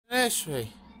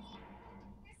nursery?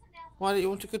 Why don't you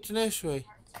want to go to nursery?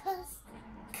 Cause,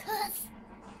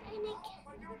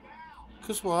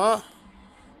 Because what?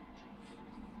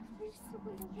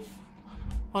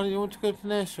 Why don't you want to go to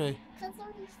nursery? Because I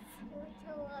want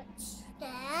to watch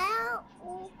Dale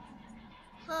or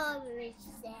Hamish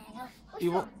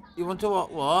Dale. You want to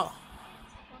what?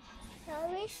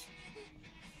 Hamish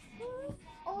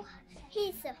or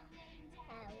he's a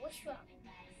which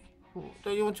one?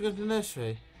 Don't you want to go to the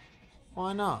nursery?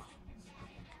 Why not?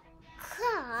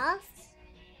 Cause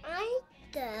I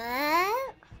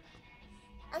don't.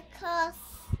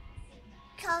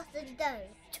 Cause I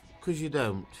don't. Because you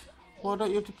don't. Why don't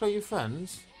you have to play with your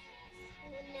friends?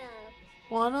 No.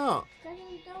 Why not? Because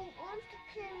I don't want to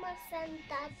play with my friend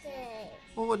Daddy.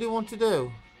 Well, what do you want to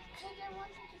do? Because I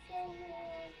wanted to go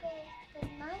to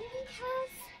Nanny's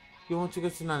house. You want to go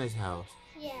to Nanny's house?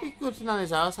 Yeah. You can go to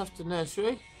Nanny's house after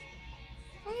nursery.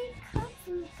 My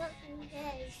cousin got me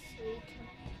very sweet.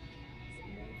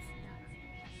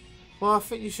 Well, I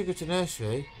think you should go to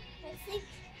nursery. I think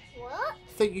what?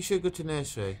 I think you should go to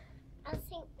nursery. I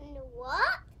think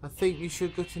what? I think you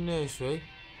should go to nursery.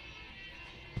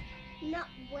 Not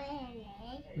really.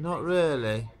 Not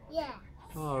really? Yeah.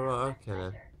 Oh, right, okay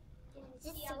then.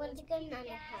 Just want to go to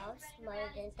Nanny's house, Mum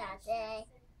and Daddy.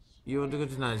 You want to go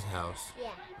to Nanny's house?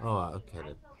 Yeah. Alright, okay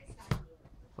then.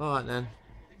 Alright then.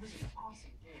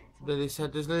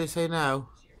 Does Lily say no?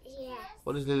 Yeah.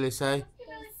 What does Lily say? He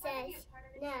says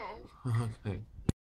no. Okay.